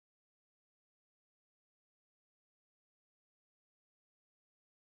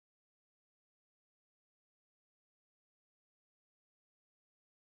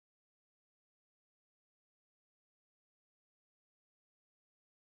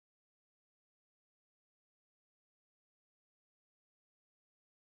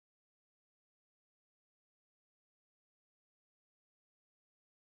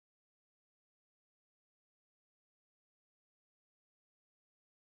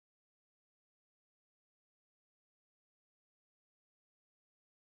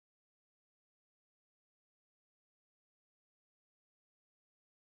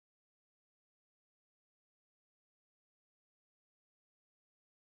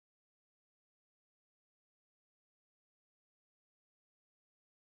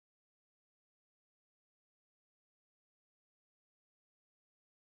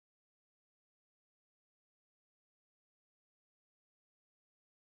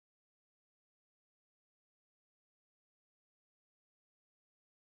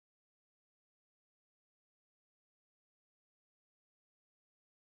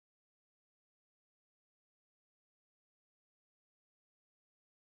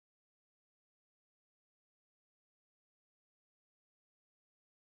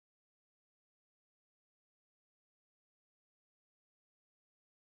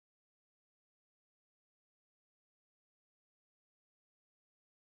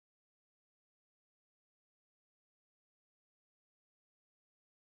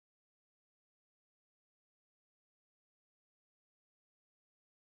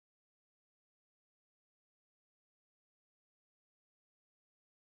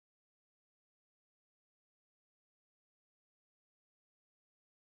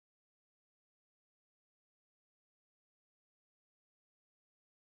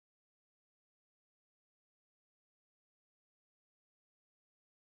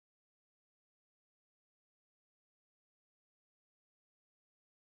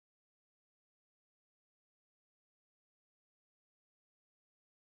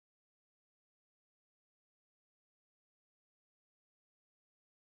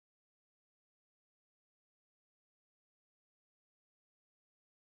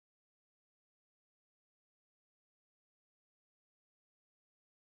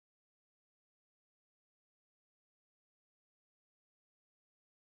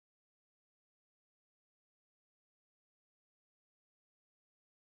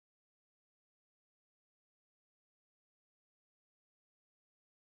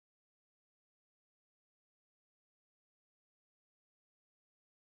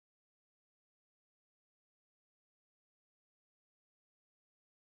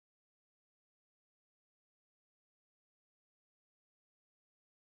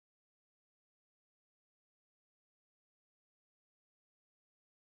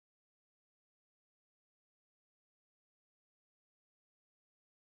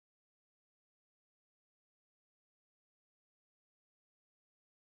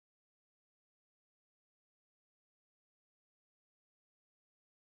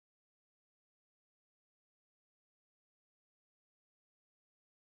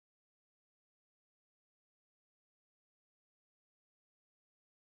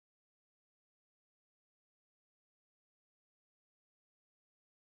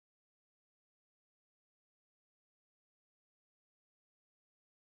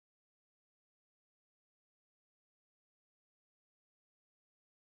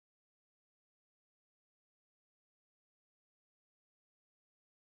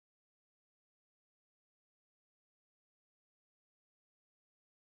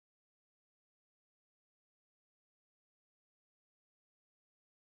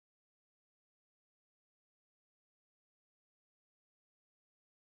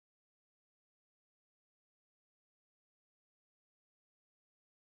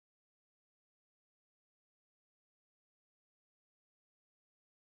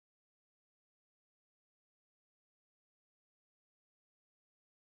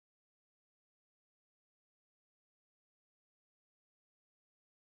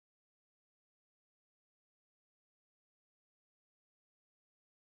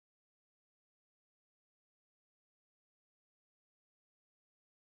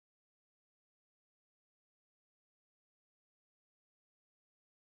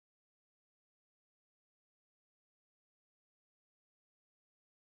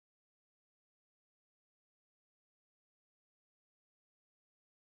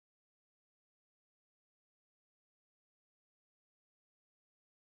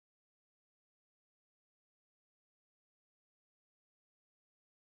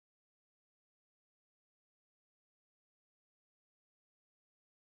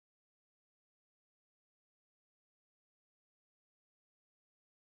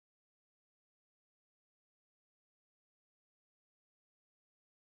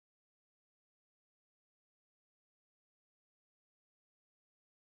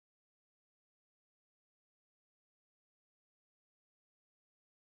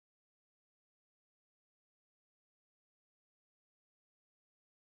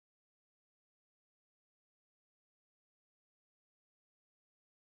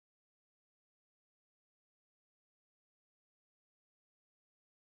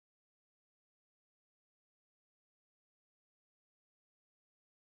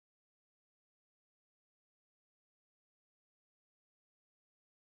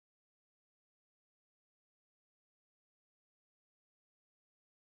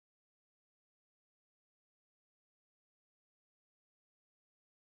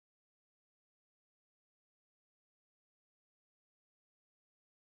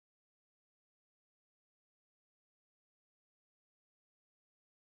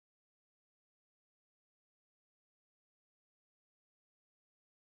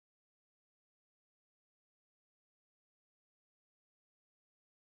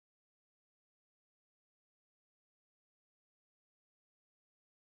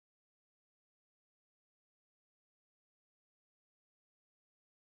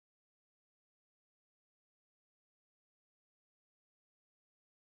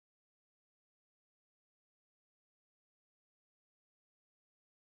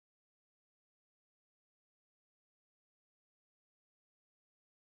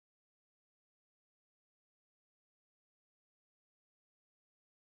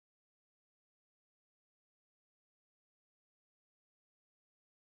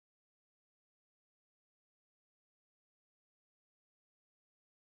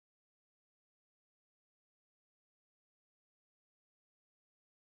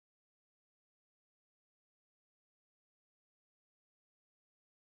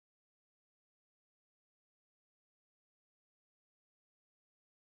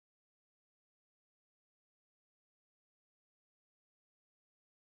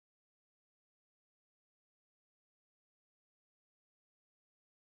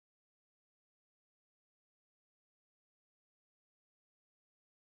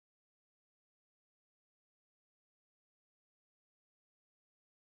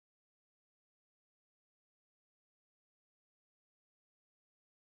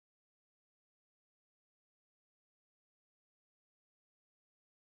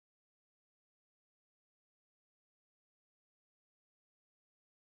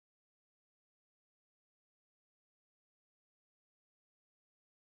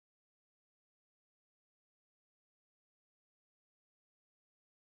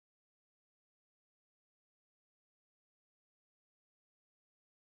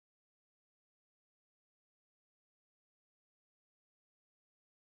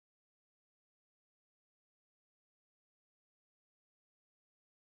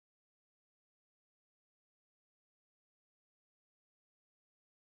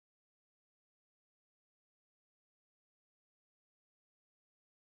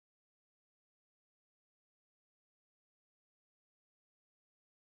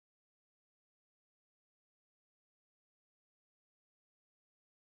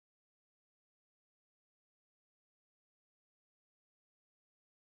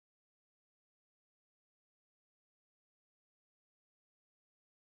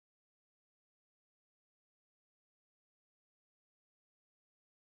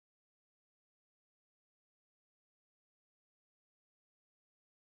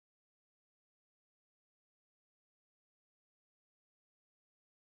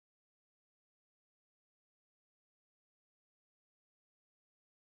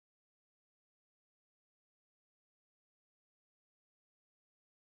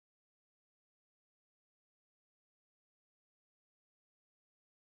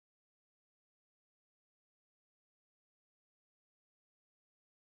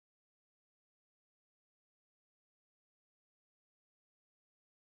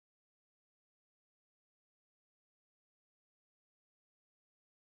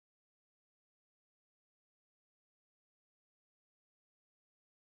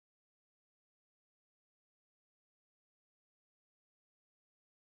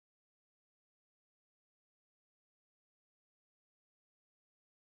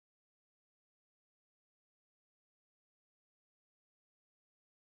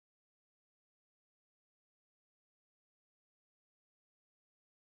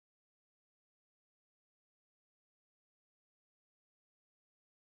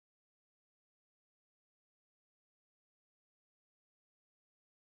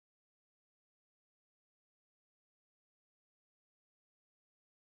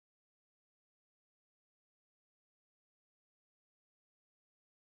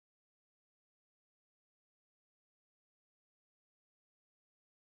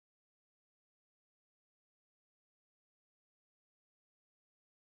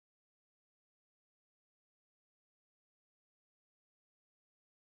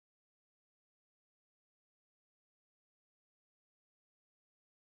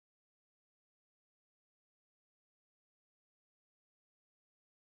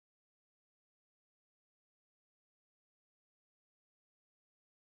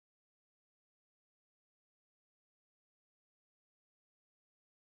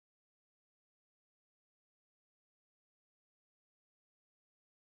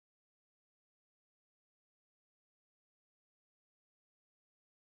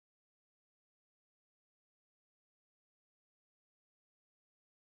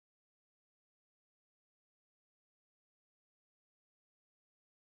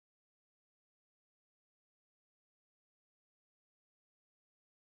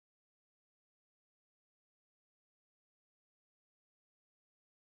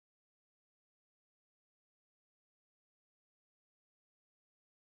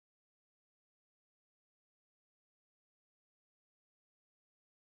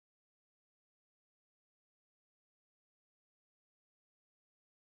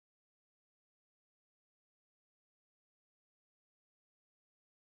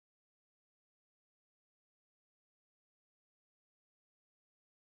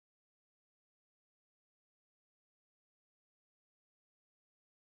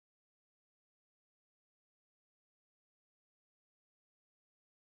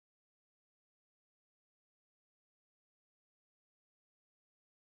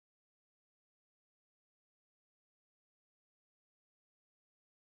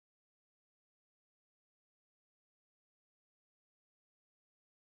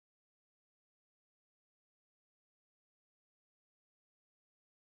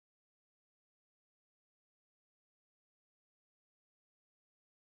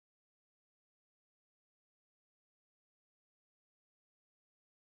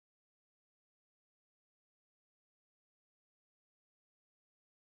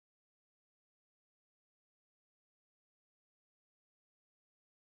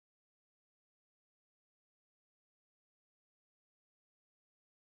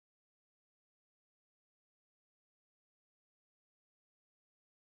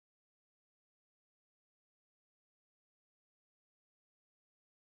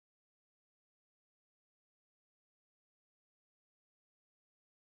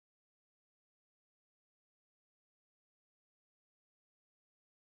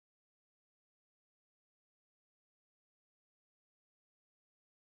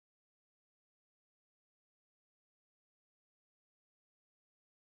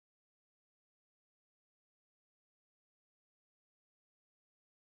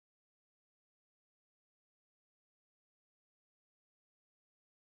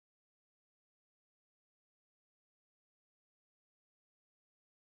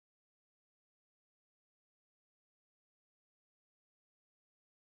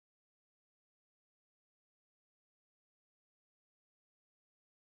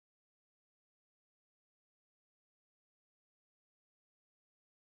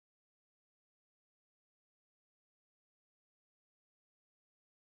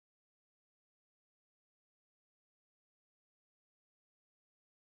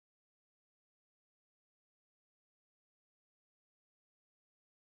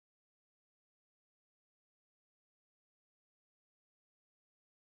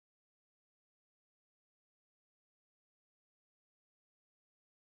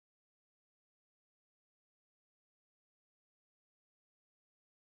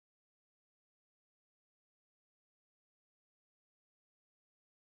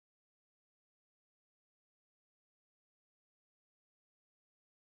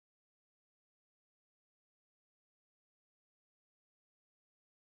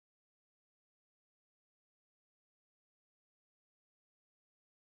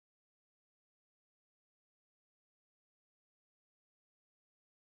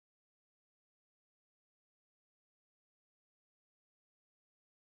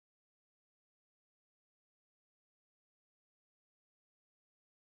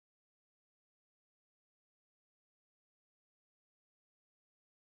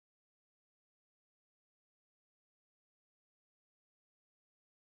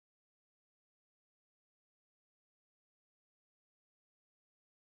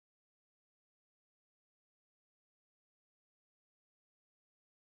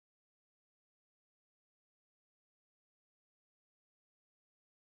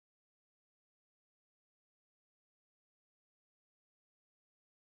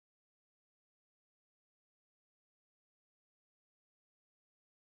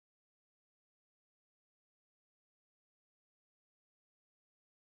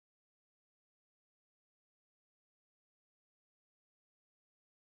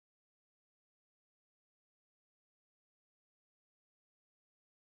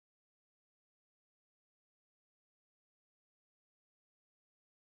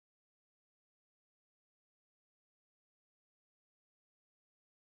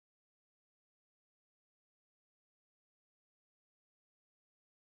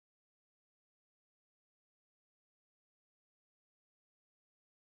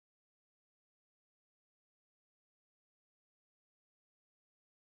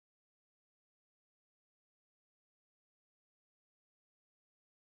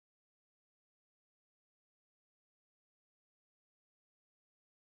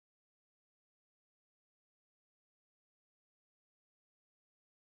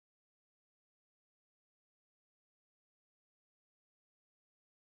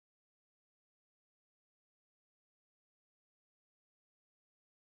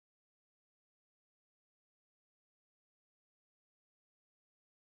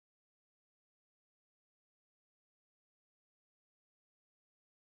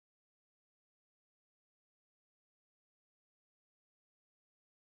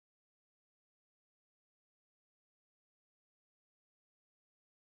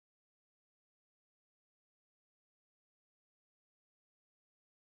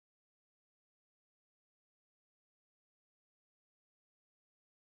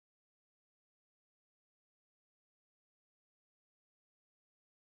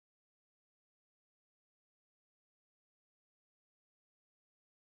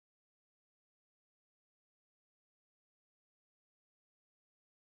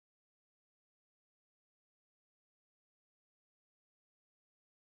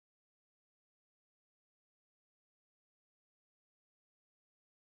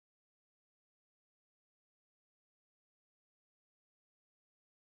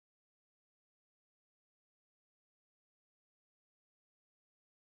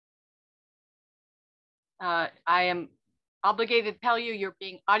I am obligated to tell you you're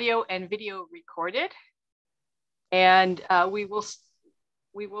being audio and video recorded. And we will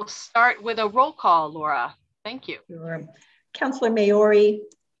start with a roll call, Laura. Thank you. Sure. Councillor Maori.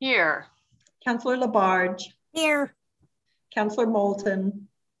 Here. Councillor Labarge. Here. Councillor Moulton.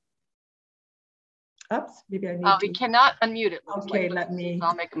 Oops, maybe I need to. We cannot unmute it. Okay, let me.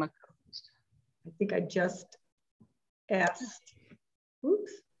 I'll make him a co-host. I think I just asked.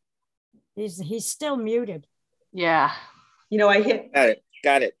 Oops. He's still muted. Yeah. You know, I hit.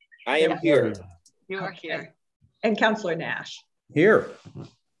 Got it. I am here. You are here. And Councillor Nash. Here.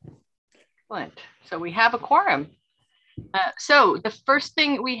 Excellent. So we have a quorum. So the first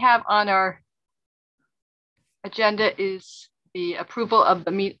thing we have on our agenda is the approval of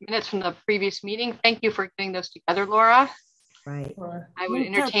the minutes from the previous meeting. Thank you for getting those together, Laura. Right. I would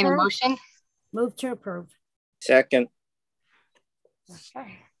entertain a motion. Move to approve. Second.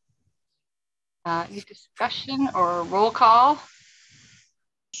 Okay. Any discussion or roll call?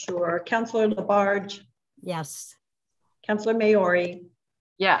 Sure. Councillor Labarge. Yes. Councillor Maori.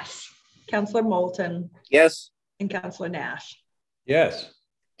 Yes. Councillor Moulton. Yes. And Councillor Nash. Yes.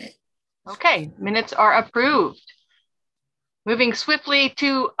 Okay, minutes are approved. Moving swiftly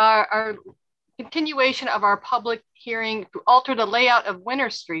to our continuation of our public hearing to alter the layout of Winter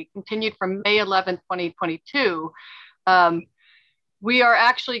Street, continued from May 11, 2022. We are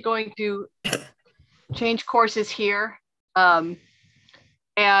actually going to change courses here. And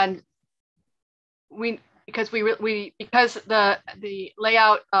because the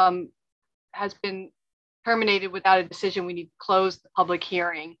layout has been terminated without a decision, we need to close the public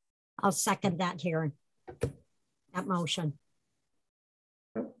hearing. I'll second that motion.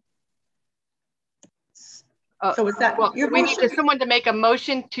 So is that well, we need someone to make a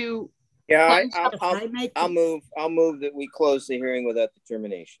motion to? Yeah, I'll move that we close the hearing without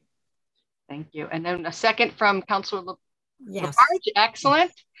determination. Thank you. And then a second from Councilor Labarge.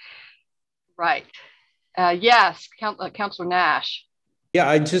 Excellent. Right. Yes, Councilor Nash. Yeah,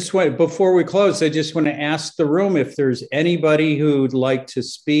 I just want, before we close, I just want to ask the room if there's anybody who'd like to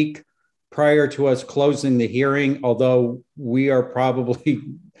speak prior to us closing the hearing, although we are probably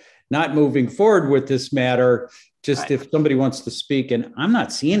not moving forward with this matter, just right. If somebody wants to speak, and I'm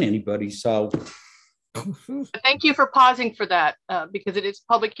not seeing anybody, so. Thank you for pausing for that, because it is a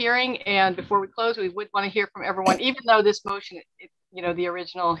public hearing, and before we close, we would want to hear from everyone, even though this motion, the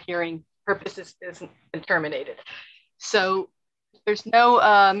original hearing purpose isn't terminated. So if there's no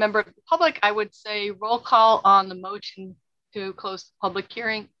member of the public, I would say roll call on the motion to close the public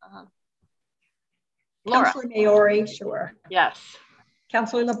hearing. Laura. Councillor Maori, sure. Yes.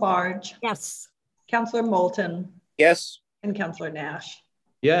 Councillor Labarge. Yes. Councillor Moulton. Yes. And Councillor Nash.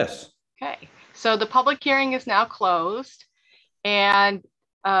 Yes. Okay, so the public hearing is now closed, and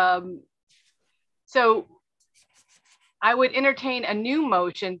so I would entertain a new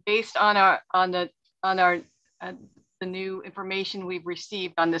motion based on the new information we've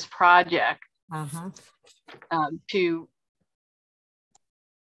received on this project. Hold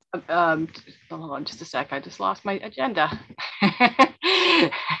on just a sec. I just lost my agenda.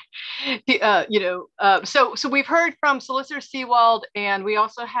 So we've heard from Solicitor Seawald, and we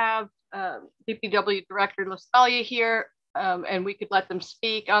also have DPW Director LaSalia here, and we could let them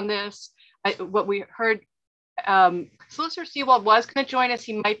speak on this. What we heard, Solicitor Seawald was going to join us.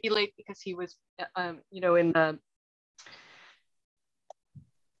 He might be late because he was, in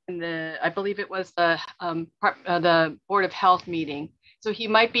the I believe it was the Board of Health meeting. So he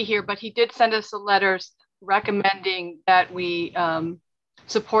might be here, but he did send us a letter recommending that we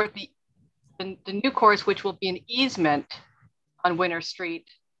support the new course, which will be an easement on Winter Street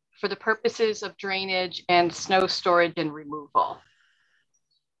for the purposes of drainage and snow storage and removal.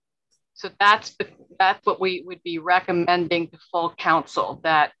 So that's what we would be recommending to full council,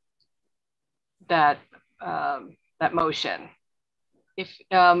 that motion. If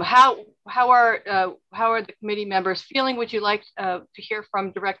how are the committee members feeling? Would you like to hear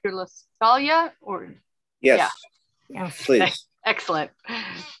from Director LaSalia, or? Yes. Yeah. Please. Excellent.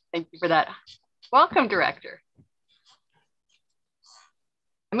 Thank you for that. Welcome, Director.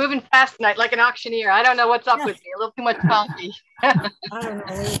 I'm moving fast tonight like an auctioneer. I don't know what's up with me. A little too much coffee. I don't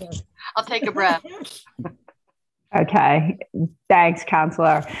know either. I'll take a breath. Okay, thanks,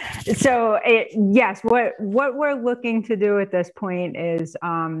 Counselor. So yes, what we're looking to do at this point is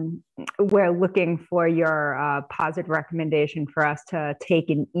we're looking for your positive recommendation for us to take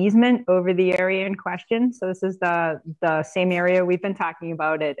an easement over the area in question. So this is the same area we've been talking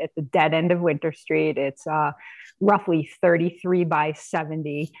about at the dead end of Winter Street. It's roughly 33 by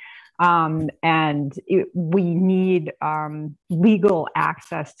 70. We need legal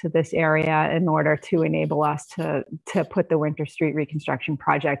access to this area in order to enable us to put the Winter Street reconstruction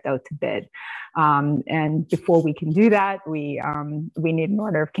project out to bid. And before we can do that, we need an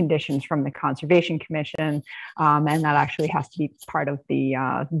order of conditions from the Conservation Commission, and that actually has to be part of the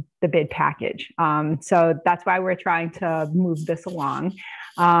bid package. So that's why we're trying to move this along.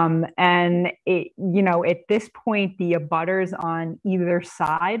 And at this point, the abutters on either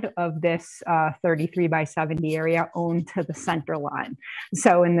side of this 33 by 70 area own to the center line.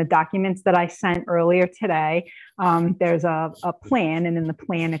 So in the documents that I sent earlier today, there's a plan, and in the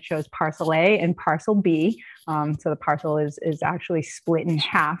plan it shows parcel A and parcel B. So the parcel is actually split in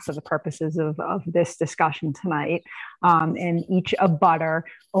half for the purposes of this discussion tonight. And each abutter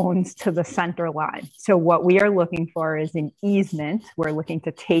owns to the center line. So what we are looking for is an easement. We're looking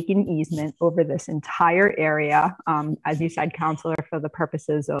to take an easement over this entire area, as you said, Councilor, for the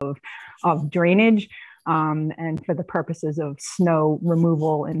purposes of drainage and for the purposes of snow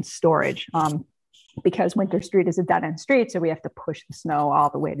removal and storage. Because Winter Street is a dead-end street, so we have to push the snow all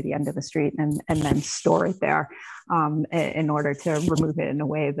the way to the end of the street and then store it there in order to remove it in a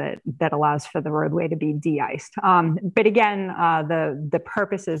way that allows for the roadway to be de-iced. But again, the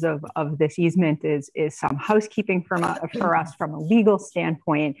purposes of this easement is some housekeeping for us from a legal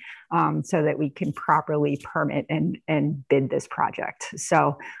standpoint, so that we can properly permit and bid this project.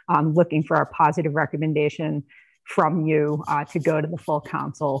 So I'm looking for a positive recommendation from you to go to the full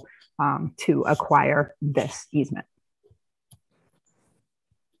council to acquire this easement.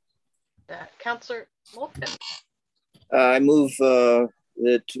 Councilor Moulton. I move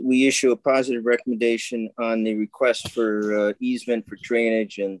that we issue a positive recommendation on the request for easement for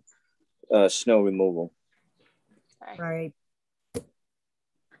drainage and snow removal. Right.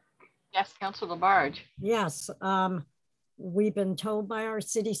 Yes, Councilor Labarge. Yes. We've been told by our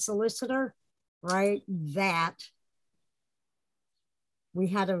city solicitor, right, that we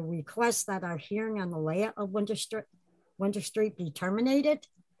had a request that our hearing on the layout of Winter Street be terminated.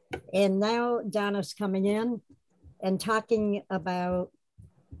 And now Donna's coming in and talking about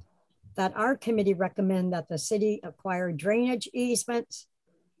that our committee recommend that the city acquire drainage easements,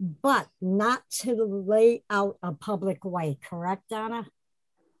 but not to lay out a public way. Correct, Donna?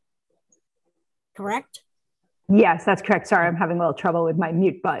 Correct? Yes, that's correct. Sorry, I'm having a little trouble with my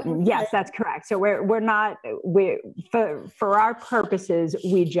mute button. Yes, that's correct. So for our purposes,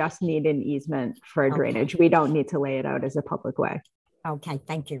 we just need an easement for drainage. We don't need to lay it out as a public way. Okay,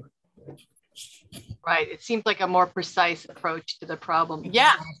 thank you. Right. It seems like a more precise approach to the problem.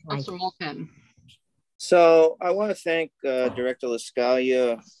 Yeah, Councilor Moulton. So I want to thank Director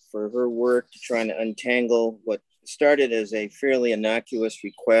LaScalia for her work trying to untangle what started as a fairly innocuous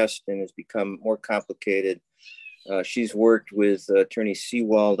request and has become more complicated. She's worked with Attorney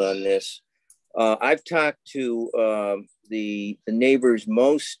Seawald on this. I've talked to the neighbors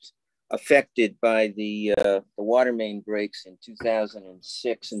most affected by the water main breaks in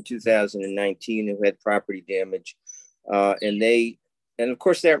 2006 and 2019 who had property damage. And of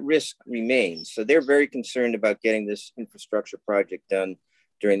course that risk remains. So they're very concerned about getting this infrastructure project done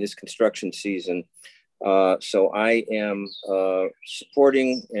during this construction season. So I am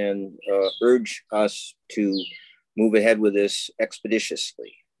supporting and urge us to move ahead with this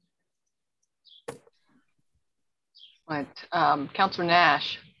expeditiously. Right. Councilor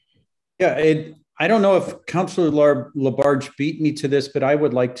Nash. Yeah, I don't know if Councilor Labarge beat me to this, but I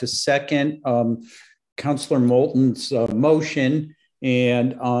would like to second Councilor Moulton's motion.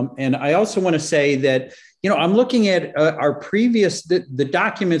 And I also want to say that, I'm looking at our previous, the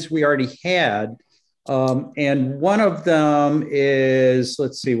documents we already had. And one of them is,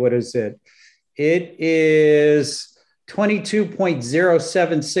 let's see, what is it? It is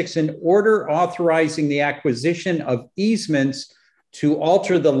 22.076, an order authorizing the acquisition of easements to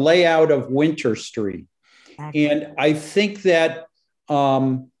alter the layout of Winter Street. And I think that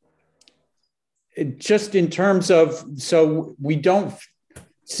just in terms of, so we don't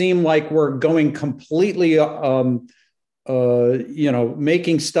seem like we're going completely,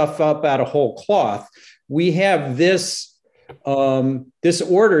 making stuff up out of whole cloth. We have this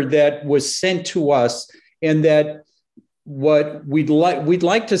order that was sent to us, and that what we'd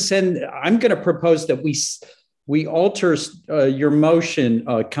like to send. I'm going to propose that we alter your motion,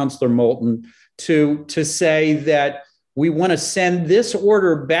 Councilor Moulton, to say that we want to send this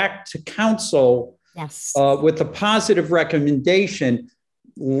order back to council, yes, with a positive recommendation,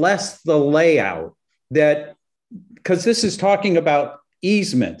 less the layout, that because this is talking about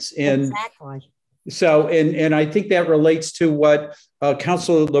easements. And exactly. So, and I think that relates to what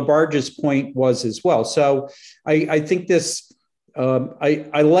Councilor Labarge's point was as well. So I think this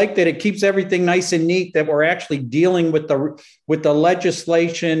I like that it keeps everything nice and neat, that we're actually dealing with the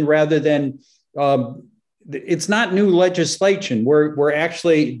legislation rather than it's not new legislation. We're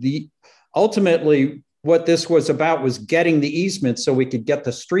actually ultimately what this was about was getting the easement so we could get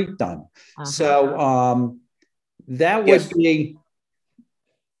the street done. So that would be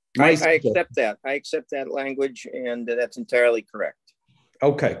nice. I accept that. I accept that language, and that's entirely correct.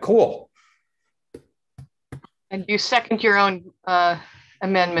 Okay, cool. And you second your own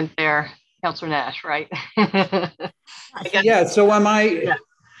amendment there, Councilor Nash, right? Yeah, so am I? Yeah.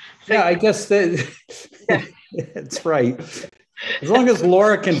 Yeah, I guess that that's right. As long as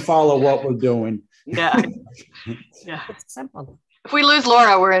Laura can follow what we're doing. Yeah. Yeah. It's simple. If we lose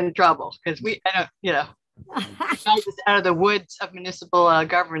Laura, we're in trouble because I don't, guys is out of the woods of municipal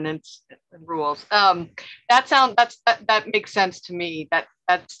governance rules. That makes sense to me.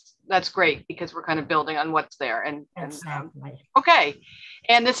 That's great because we're kind of building on what's there. And okay.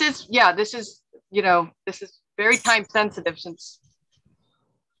 And this is very time sensitive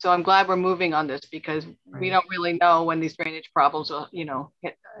so I'm glad we're moving on this because we don't really know when these drainage problems will,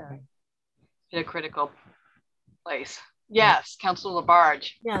 hit a critical place. Yes, Councilor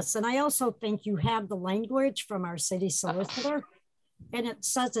Labarge. Yes, and I also think you have the language from our city solicitor, and it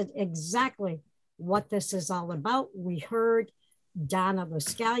says it exactly what this is all about. We heard Donna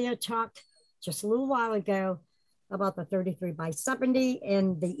Lascalia talk just a little while ago about the 33 by 70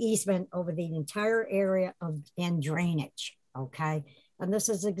 and the easement over the entire area and drainage, okay? And this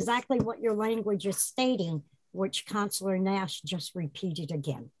is exactly what your language is stating, which Councilor Nash just repeated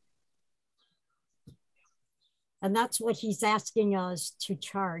again. And that's what he's asking us to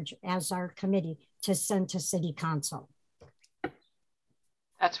charge as our committee to send to City Council.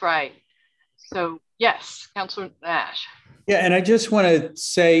 That's right. So yes, Councilor Nash. Yeah, and I just want to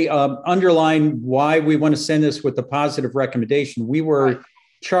say, underline why we want to send this with a positive recommendation. We were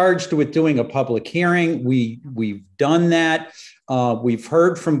charged with doing a public hearing. We've done that. We've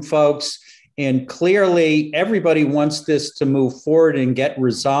heard from folks, and clearly everybody wants this to move forward and get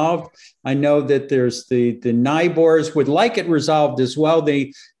resolved. I know that there's the NIBORs would like it resolved as well.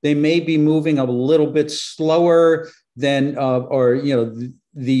 They may be moving a little bit slower than,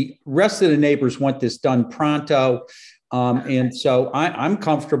 the rest of the neighbors want this done pronto. And so I'm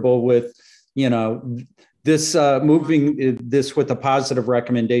comfortable with, this moving this with a positive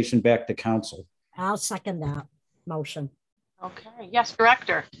recommendation back to council. I'll second that motion. Okay. Yes,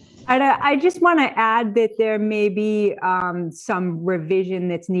 Director. I just want to add that there may be some revision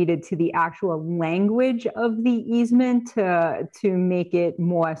that's needed to the actual language of the easement to make it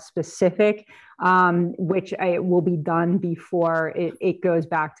more specific, which will be done before it goes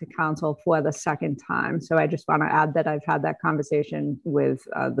back to council for the second time. So I just want to add that I've had that conversation with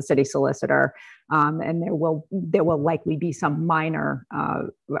the city solicitor, and there will likely be some minor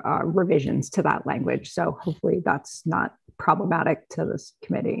revisions to that language. So hopefully that's not problematic to this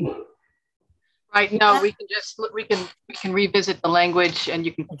committee. Right. No, we can revisit the language and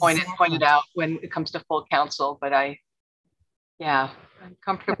you can point it out when it comes to full council. But I'm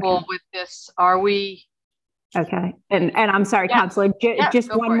comfortable with this. Are we? Okay. And I'm sorry, Councilor,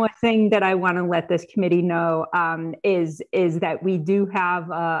 just one more thing that I want to let this committee know is that we do have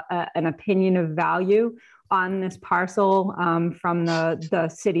an opinion of value on this parcel from the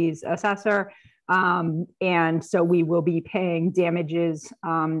city's assessor. And so we will be paying damages,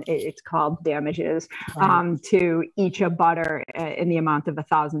 it's called damages, to each abutter in the amount of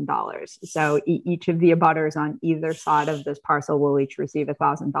 $1,000. So each of the abutters on either side of this parcel will each receive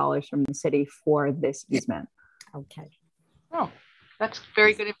 $1,000 from the city for this easement. Okay. Oh, that's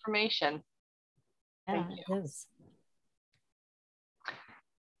very good information. Thank you. It is.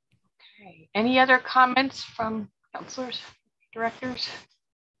 Okay. Any other comments from councilors, directors?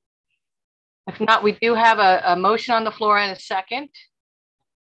 If not, we do have a motion on the floor and a second.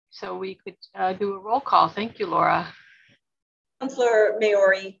 So we could do a roll call. Thank you, Laura. Councilor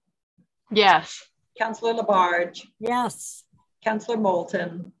Maori. Yes. Councilor Labarge. Yes. Councilor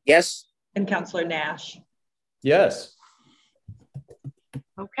Moulton. Yes. And Councilor Nash. Yes.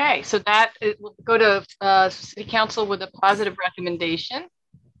 Okay, so that will go to City Council with a positive recommendation.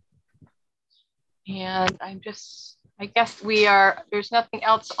 And I guess there's nothing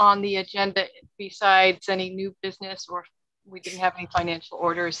else on the agenda besides any new business, or we didn't have any financial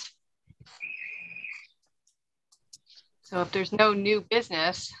orders. So if there's no new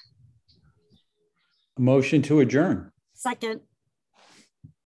business. A motion to adjourn. Second.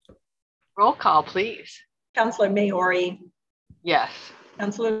 Roll call, please. Councilor Maori. Yes.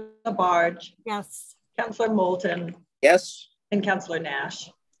 Councilor Labarge. Yes. Councilor Moulton. Yes. And Councilor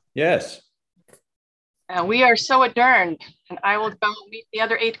Nash. Yes. We are so adjourned, and I will go meet the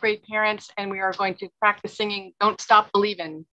other 8th grade parents, and we are going to practice singing Don't Stop Believin'.